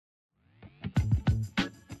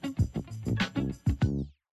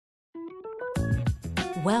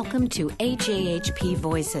Welcome to AJHP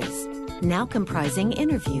Voices, now comprising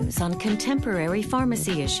interviews on contemporary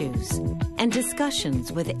pharmacy issues and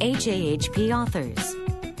discussions with AJHP authors.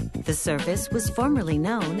 The service was formerly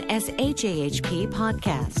known as AJHP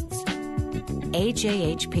Podcasts.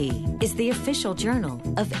 AJHP is the official journal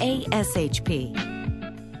of ASHP.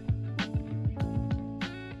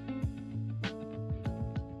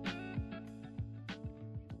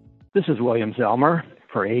 This is William Zellmer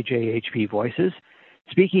for AJHP Voices,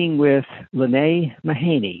 speaking with Lene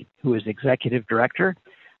Mahaney, who is Executive Director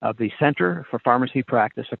of the Center for Pharmacy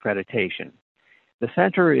Practice Accreditation. The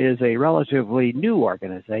center is a relatively new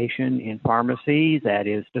organization in pharmacy that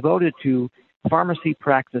is devoted to pharmacy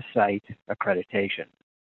practice site accreditation.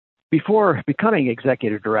 Before becoming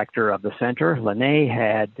Executive Director of the center, Lene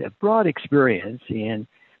had a broad experience in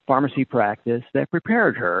pharmacy practice that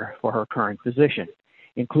prepared her for her current position,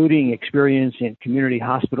 including experience in community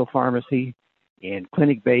hospital pharmacy, in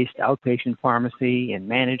clinic-based outpatient pharmacy, in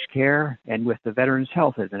managed care, and with the Veterans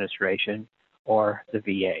Health Administration, or the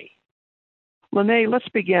VA. Lene, let's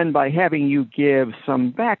begin by having you give some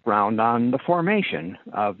background on the formation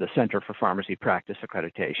of the Center for Pharmacy Practice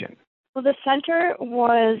Accreditation. Well, the center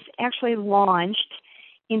was actually launched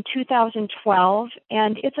in 2012,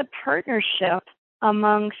 and it's a partnership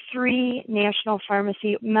among three national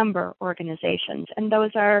pharmacy member organizations, and those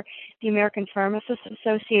are the American Pharmacists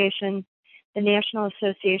Association, the National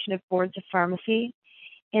Association of Boards of Pharmacy,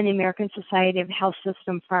 and the American Society of Health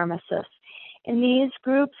System Pharmacists. And these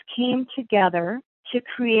groups came together to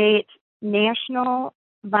create national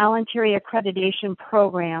voluntary accreditation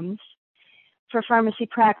programs for pharmacy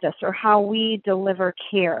practice, or how we deliver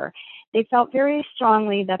care. They felt very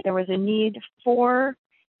strongly that there was a need for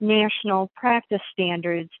national practice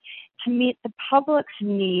standards to meet the public's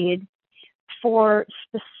need for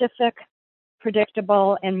specific,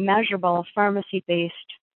 predictable, and measurable pharmacy-based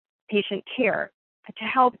patient care, to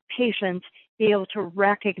help patients be able to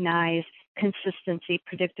recognize consistency,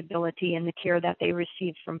 predictability in the care that they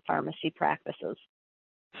receive from pharmacy practices.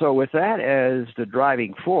 So with that as the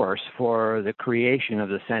driving force for the creation of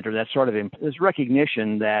the center, that sort of is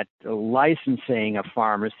recognition that licensing a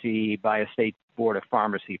pharmacy by a state board of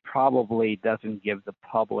pharmacy probably doesn't give the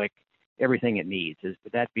public everything it needs.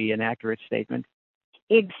 Would that be an accurate statement?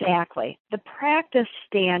 Exactly. The practice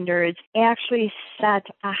standards actually set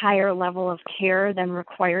a higher level of care than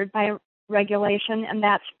required by regulation, and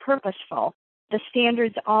that's purposeful. The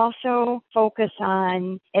standards also focus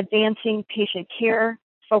on advancing patient care,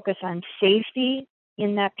 focus on safety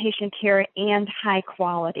in that patient care, and high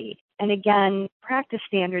quality. And again, practice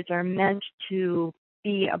standards are meant to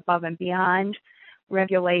be above and beyond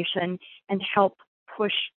regulation and help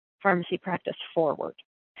push pharmacy practice forward.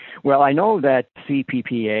 Well, I know that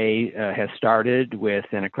CPPA has started with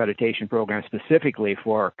an accreditation program specifically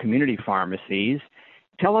for community pharmacies.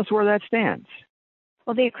 Tell us where that stands.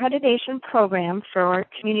 Well, the accreditation program for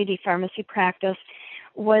community pharmacy practice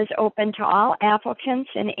was open to all applicants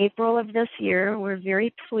in April of this year. We're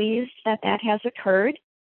very pleased that that has occurred.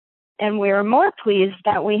 And we're more pleased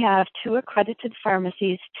that we have two accredited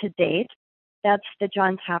pharmacies to date. That's the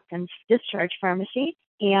Johns Hopkins Discharge Pharmacy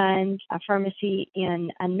and a pharmacy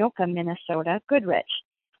in Anoka, Minnesota, Goodrich.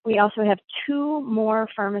 We also have two more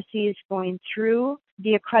pharmacies going through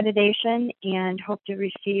the accreditation and hope to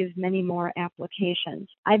receive many more applications.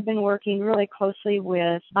 I've been working really closely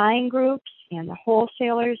with buying groups and the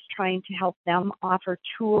wholesalers, trying to help them offer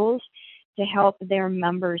tools to help their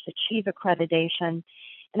members achieve accreditation.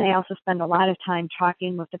 And I also spend a lot of time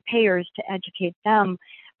talking with the payers to educate them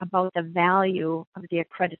about the value of the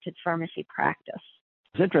accredited pharmacy practice.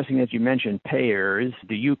 It's interesting that you mentioned payers.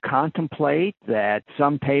 Do you contemplate that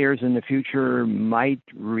some payers in the future might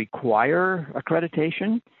require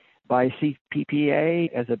accreditation by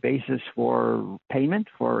CPPA as a basis for payment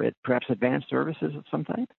for perhaps advanced services of some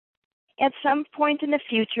type? At some point in the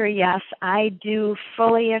future, yes, I do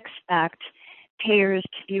fully expect payers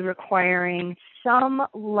to be requiring some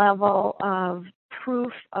level of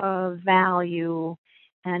proof of value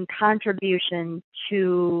and contribution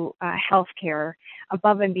to healthcare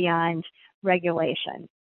above and beyond regulation.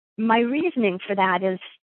 My reasoning for that is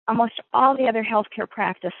almost all the other healthcare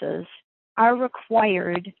practices are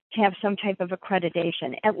required to have some type of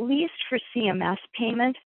accreditation, at least for CMS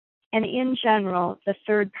payment. And in general, the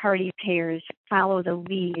third-party payers follow the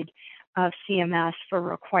lead of CMS for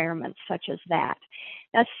requirements such as that.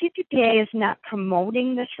 Now, CPPA is not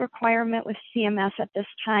promoting this requirement with CMS at this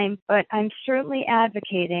time, but I'm certainly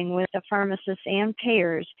advocating with the pharmacists and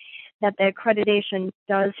payers that the accreditation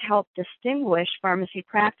does help distinguish pharmacy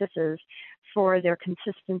practices for their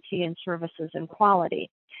consistency in services and quality.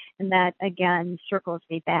 And that, again, circles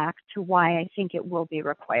me back to why I think it will be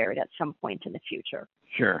required at some point in the future.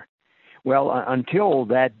 Sure. Well, until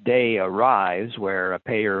that day arrives where a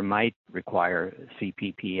payer might require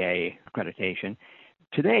CPPA accreditation,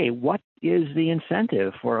 today, what is the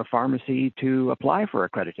incentive for a pharmacy to apply for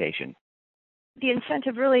accreditation? The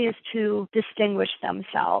incentive really is to distinguish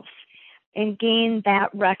themselves and gain that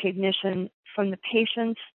recognition from the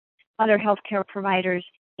patients, other healthcare providers,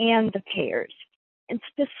 and the payers. And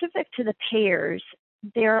specific to the payers,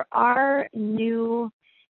 there are new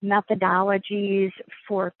methodologies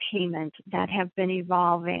for payment that have been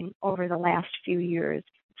evolving over the last few years.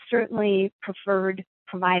 Certainly preferred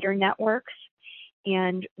provider networks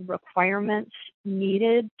and requirements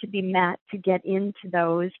needed to be met to get into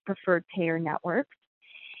those preferred payer networks,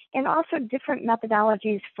 and also different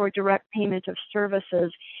methodologies for direct payment of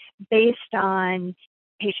services based on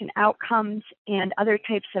patient outcomes and other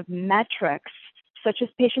types of metrics, such as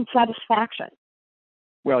patient satisfaction.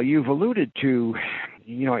 Well, you've alluded to,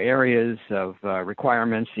 areas of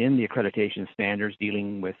requirements in the accreditation standards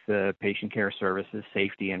dealing with patient care services,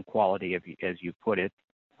 safety, and quality, as you put it.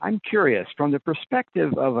 I'm curious, from the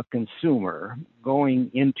perspective of a consumer going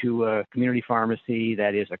into a community pharmacy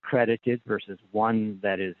that is accredited versus one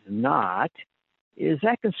that is not, is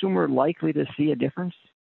that consumer likely to see a difference?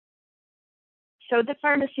 So the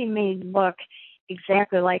pharmacy may look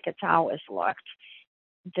exactly like it's always looked,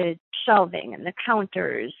 the shelving and the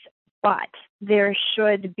counters, but there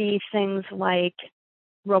should be things like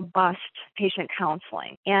robust patient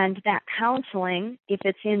counseling. And that counseling, if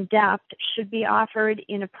it's in depth, should be offered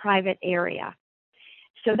in a private area.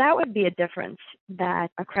 So that would be a difference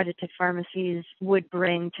that accredited pharmacies would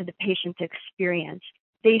bring to the patient experience.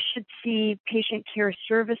 They should see patient care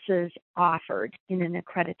services offered in an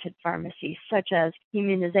accredited pharmacy, such as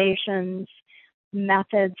immunizations,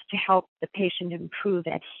 methods to help the patient improve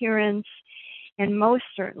adherence, and most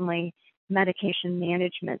certainly medication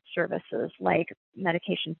management services like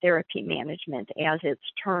medication therapy management, as it's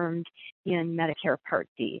termed in Medicare Part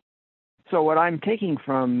D. So what I'm taking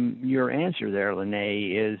from your answer there,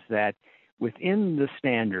 Lene, is that within the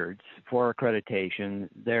standards for accreditation,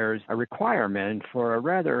 there's a requirement for a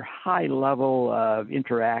rather high level of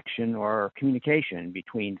interaction or communication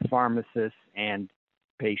between pharmacists and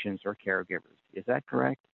patients or caregivers. Is that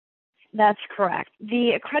correct? That's correct.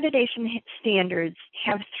 The accreditation standards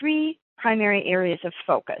have three primary areas of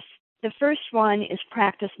focus. The first one is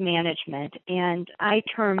practice management, and I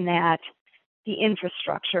term that the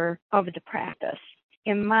infrastructure of the practice.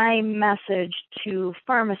 And my message to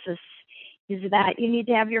pharmacists is that you need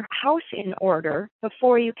to have your house in order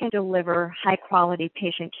before you can deliver high-quality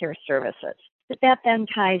patient care services. But that then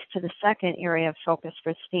ties to the second area of focus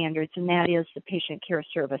for standards, and that is the patient care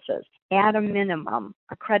services. At a minimum,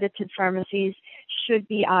 accredited pharmacies should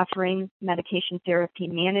be offering medication therapy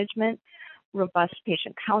management, robust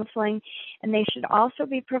patient counseling, and they should also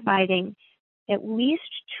be providing at least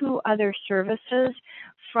two other services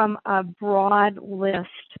from a broad list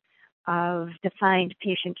of defined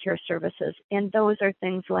patient care services. And those are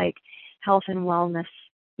things like health and wellness,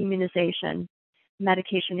 immunization,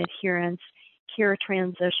 medication adherence, care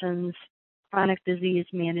transitions, chronic disease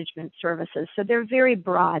management services. So they're very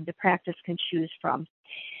broad, the practice can choose from.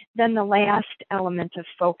 Then the last element of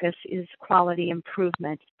focus is quality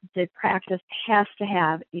improvement. The practice has to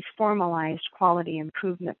have a formalized quality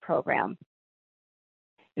improvement program.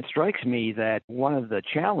 It strikes me that one of the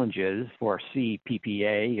challenges for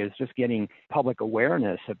CPPA is just getting public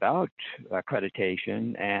awareness about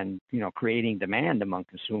accreditation and, creating demand among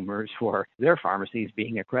consumers for their pharmacies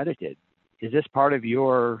being accredited. Is this part of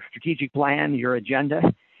your strategic plan, your agenda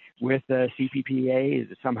with CPPA? Is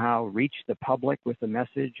it somehow reach the public with a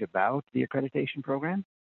message about the accreditation program?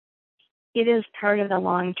 It is part of the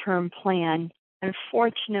long-term plan.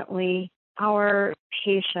 Unfortunately, our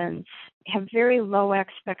patients have very low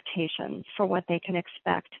expectations for what they can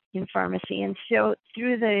expect in pharmacy. And so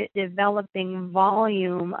through the developing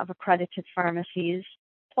volume of accredited pharmacies,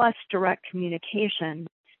 plus direct communication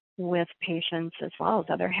with patients as well as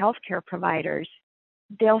other healthcare providers,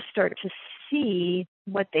 they'll start to see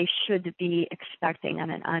what they should be expecting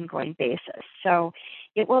on an ongoing basis. So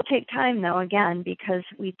it will take time, though, again, because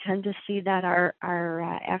we tend to see that our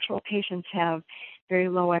actual patients have very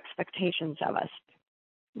low expectations of us.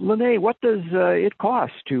 Lene, what does it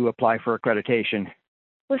cost to apply for accreditation?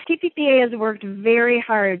 Well, CPPA has worked very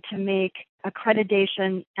hard to make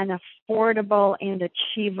accreditation an affordable and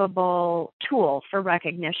achievable tool for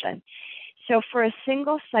recognition. So for a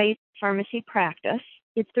single site pharmacy practice,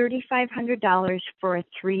 It's $3,500 for a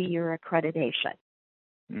 3-year accreditation.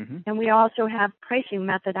 Mm-hmm. And we also have pricing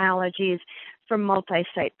methodologies for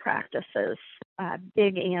multi-site practices,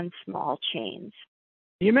 big and small chains.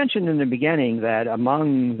 You mentioned in the beginning that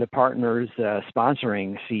among the partners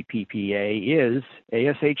sponsoring CPPA is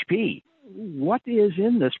ASHP. What is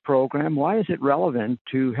in this program? Why is it relevant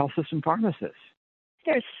to health system pharmacists?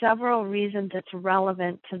 There's several reasons it's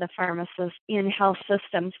relevant to the pharmacists in health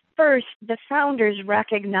systems. First, the founders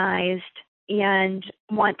recognized and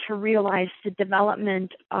want to realize the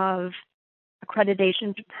development of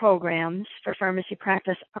accreditation programs for pharmacy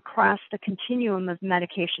practice across the continuum of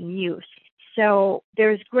medication use. So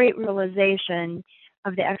there's great realization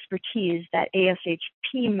of the expertise that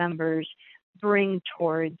ASHP members bring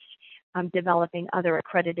towards developing other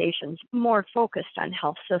accreditations more focused on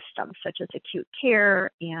health systems, such as acute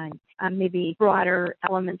care and maybe broader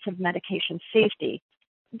elements of medication safety.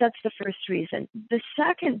 That's the first reason. The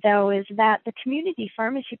second, though, is that the community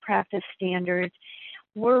pharmacy practice standards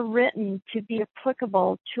were written to be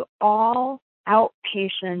applicable to all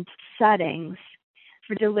outpatient settings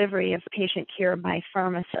for delivery of patient care by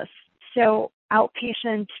pharmacists. So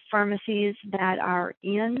outpatient pharmacies that are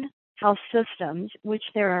in health systems, which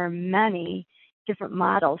there are many different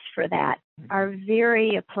models for that, are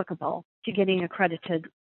very applicable to getting accredited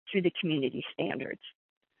through the community standards.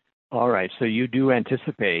 All right, so you do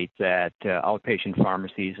anticipate that outpatient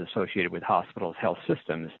pharmacies associated with hospitals, health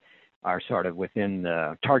systems, are sort of within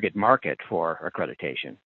the target market for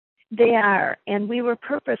accreditation. They are, and we were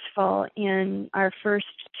purposeful in our first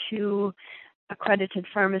 2 accredited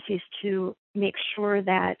pharmacies to make sure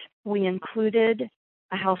that we included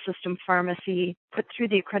a health system pharmacy put through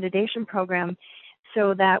the accreditation program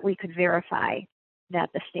so that we could verify that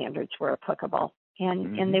the standards were applicable.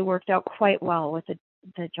 And they worked out quite well with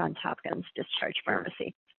the Johns Hopkins Discharge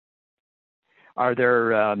Pharmacy. Are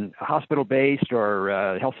there hospital-based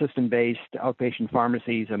or health system-based outpatient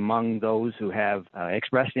pharmacies among those who have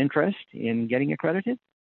expressed interest in getting accredited?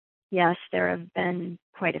 Yes, there have been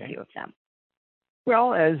quite a few of them.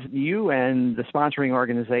 Well, as you and the sponsoring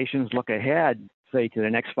organizations look ahead, say, to the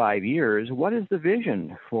next 5 years, what is the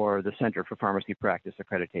vision for the Center for Pharmacy Practice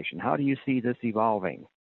Accreditation? How do you see this evolving?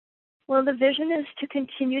 Well, the vision is to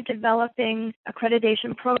continue developing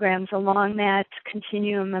accreditation programs along that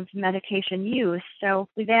continuum of medication use. So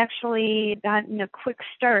we've actually gotten a quick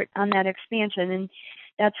start on that expansion, and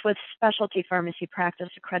that's with specialty pharmacy practice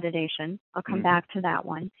accreditation. I'll come back to that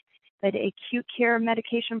one. But acute care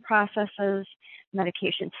medication processes,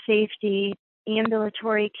 medication safety,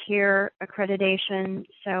 ambulatory care accreditation.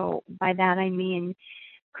 So by that I mean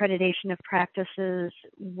accreditation of practices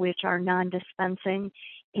which are non-dispensing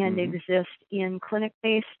and exist in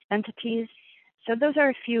clinic-based entities. So those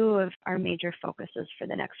are a few of our major focuses for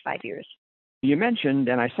the next 5 years. You mentioned,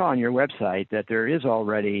 and I saw on your website, that there is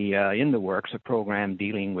already in the works a program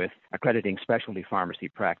dealing with accrediting specialty pharmacy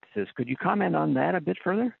practices. Could you comment on that a bit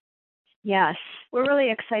further? Yes, we're really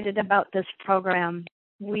excited about this program.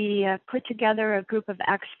 We put together a group of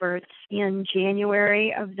experts in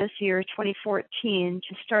January of this year, 2014,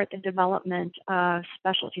 to start the development of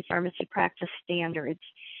specialty pharmacy practice standards.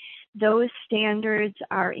 Those standards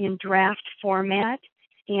are in draft format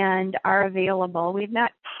and are available. We've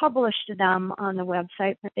not published them on the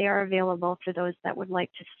website, but they are available for those that would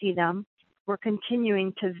like to see them. We're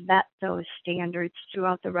continuing to vet those standards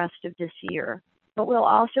throughout the rest of this year. But we'll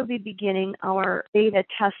also be beginning our beta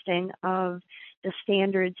testing of the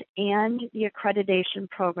standards and the accreditation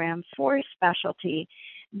program for specialty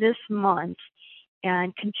this month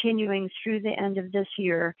and continuing through the end of this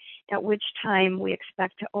year, at which time we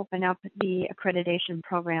expect to open up the accreditation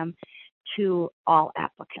program to all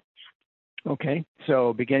applicants. Okay,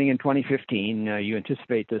 so beginning in 2015, you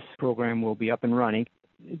anticipate this program will be up and running.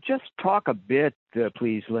 Just talk a bit,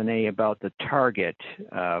 please, Lene, about the target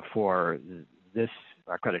for this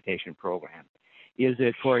accreditation program. Is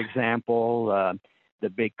it, for example, the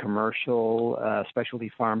big commercial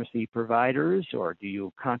specialty pharmacy providers, or do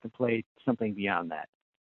you contemplate something beyond that?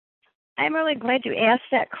 I'm really glad you asked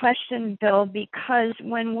that question, Bill, because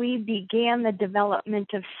when we began the development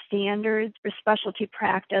of standards for specialty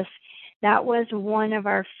practice, that was one of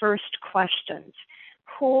our first questions.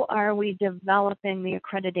 Who are we developing the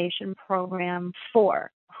accreditation program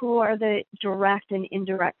for? Who are the direct and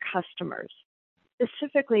indirect customers?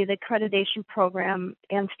 Specifically, the accreditation program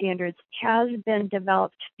and standards has been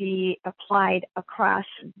developed to be applied across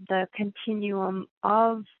the continuum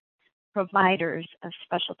of providers of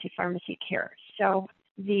specialty pharmacy care. So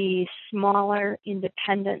the smaller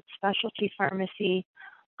independent specialty pharmacy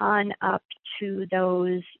on up to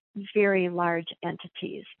those very large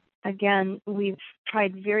entities. Again, we've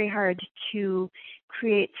tried very hard to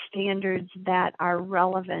create standards that are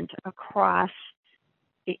relevant across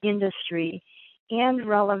the industry and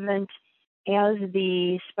relevant as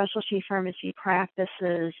the specialty pharmacy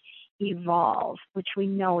practices evolve, which we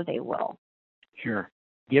know they will. Sure.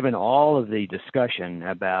 Given all of the discussion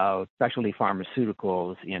about specialty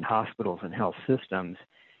pharmaceuticals in hospitals and health systems,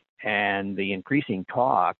 and the increasing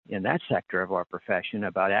talk in that sector of our profession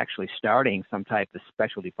about actually starting some type of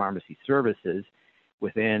specialty pharmacy services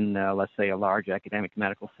within, let's say, a large academic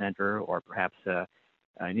medical center or perhaps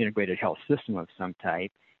an integrated health system of some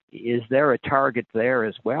type, is there a target there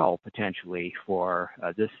as well, potentially, for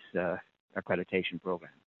this accreditation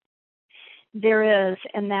program? There is,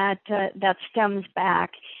 and that stems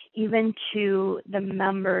back even to the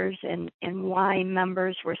members and why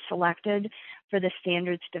members were selected for the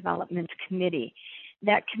Standards Development Committee.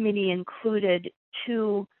 That committee included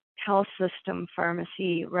 2 health system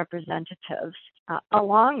pharmacy representatives,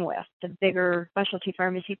 along with the bigger specialty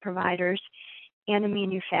pharmacy providers and a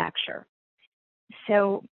manufacturer.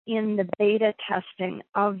 So in the beta testing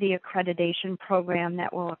of the accreditation program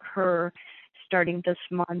that will occur starting this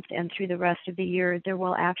month and through the rest of the year, there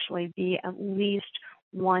will actually be at least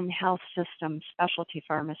one health system specialty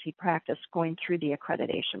pharmacy practice going through the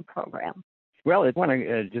accreditation program. Well, I want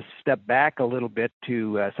to just step back a little bit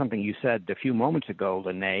to something you said a few moments ago,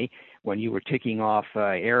 Lene, when you were ticking off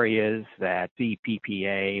areas that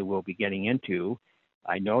CPPA will be getting into.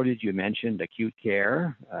 I noted you mentioned acute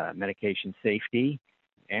care, medication safety,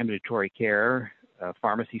 ambulatory care,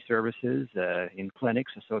 pharmacy services in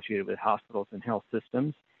clinics associated with hospitals and health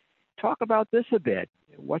systems. Talk about this a bit.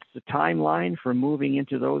 What's the timeline for moving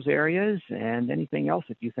into those areas, and anything else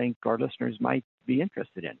that you think our listeners might be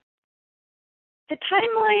interested in? The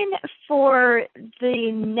timeline for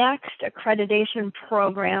the next accreditation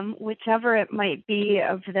program, whichever it might be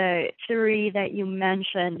of the 3 that you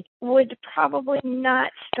mentioned, would probably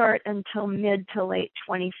not start until mid to late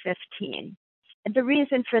 2015. The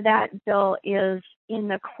reason for that, Bill, is in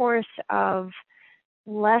the course of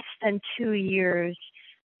less than 2 years,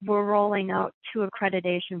 we're rolling out 2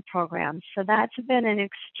 accreditation programs. So that's been an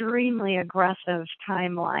extremely aggressive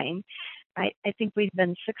timeline. I think we've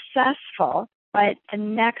been successful, but the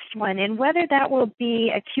next one, and whether that will be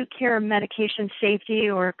acute care medication safety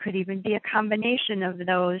or it could even be a combination of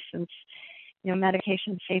those, since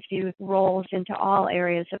medication safety rolls into all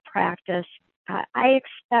areas of practice, I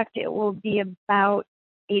expect it will be about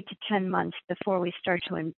 8 to 10 months before we start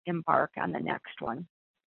to embark on the next one.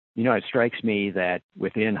 It strikes me that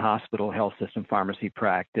within hospital health system pharmacy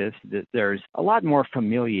practice, that there's a lot more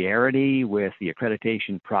familiarity with the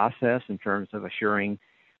accreditation process in terms of assuring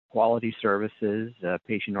quality services,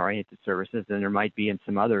 patient-oriented services, than there might be in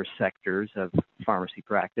some other sectors of pharmacy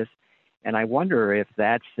practice. And I wonder if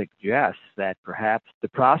that suggests that perhaps the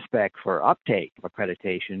prospect for uptake of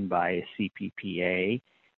accreditation by CPPA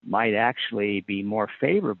might actually be more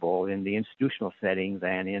favorable in the institutional setting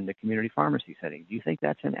than in the community pharmacy setting. Do you think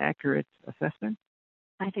that's an accurate assessment?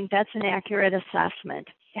 I think that's an accurate assessment.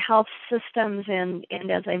 Health systems and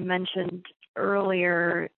as I mentioned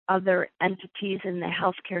earlier, other entities in the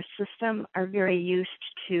healthcare system are very used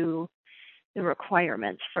to the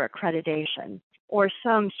requirements for accreditation or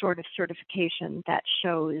some sort of certification that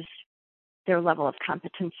shows their level of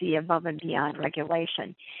competency above and beyond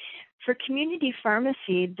regulation. For community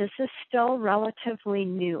pharmacy, this is still relatively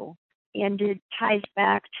new, and it ties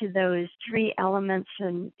back to those 3 elements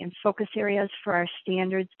and focus areas for our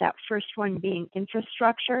standards, that first one being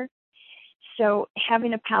infrastructure. So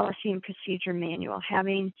having a policy and procedure manual,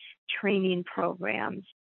 having training programs,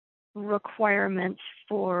 requirements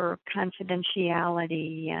for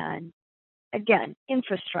confidentiality, and again,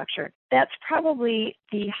 infrastructure. That's probably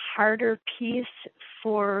the harder piece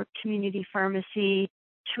for community pharmacy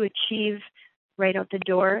to achieve right out the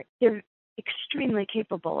door. They're extremely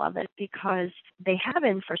capable of it because they have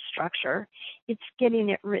infrastructure. It's getting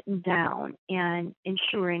it written down and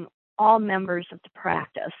ensuring all members of the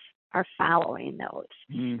practice are following those.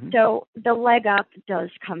 Mm-hmm. So the leg up does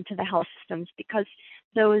come to the health systems because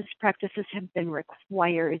those practices have been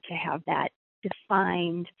required to have that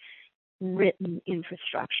defined written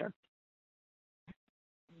infrastructure.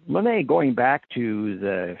 Lene, going back to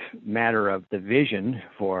the matter of the vision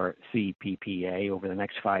for CPPA over the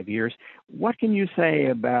next 5 years, what can you say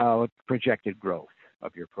about projected growth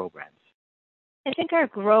of your programs? I think our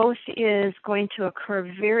growth is going to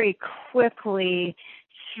occur very quickly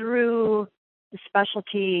through the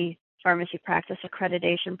specialty pharmacy practice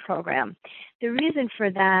accreditation program. The reason for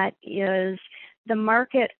that is the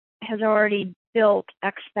market has already built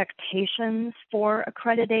expectations for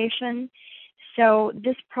accreditation. So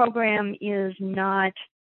this program is not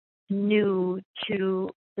new to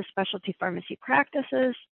the specialty pharmacy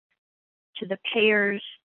practices, to the payers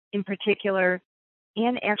in particular,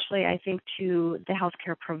 and actually I think to the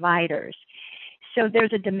healthcare providers. So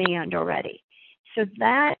there's a demand already. So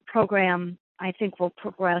that program I think will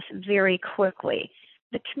progress very quickly.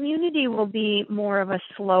 The community will be more of a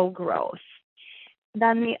slow growth.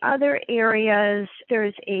 Then the other areas,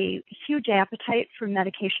 there's a huge appetite for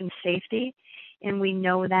medication safety, and we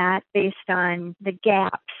know that based on the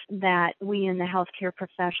gaps that we in the healthcare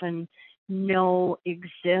profession know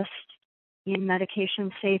exist in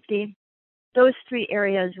medication safety. Those three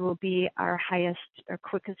areas will be our highest or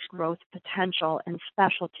quickest growth potential, and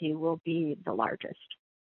specialty will be the largest.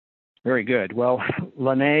 Very good. Well,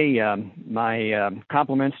 Lene, my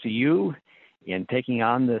compliments to you in taking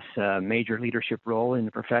on this major leadership role in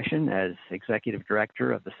the profession as Executive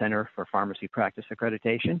Director of the Center for Pharmacy Practice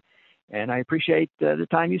Accreditation. And I appreciate the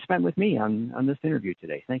time you spent with me on this interview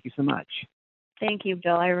today. Thank you so much. Thank you,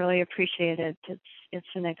 Bill. I really appreciate it. It's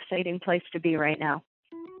an exciting place to be right now.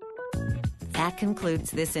 That concludes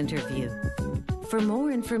this interview. For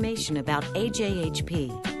more information about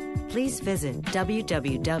AJHP, please visit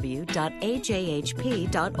www.ajhp.org.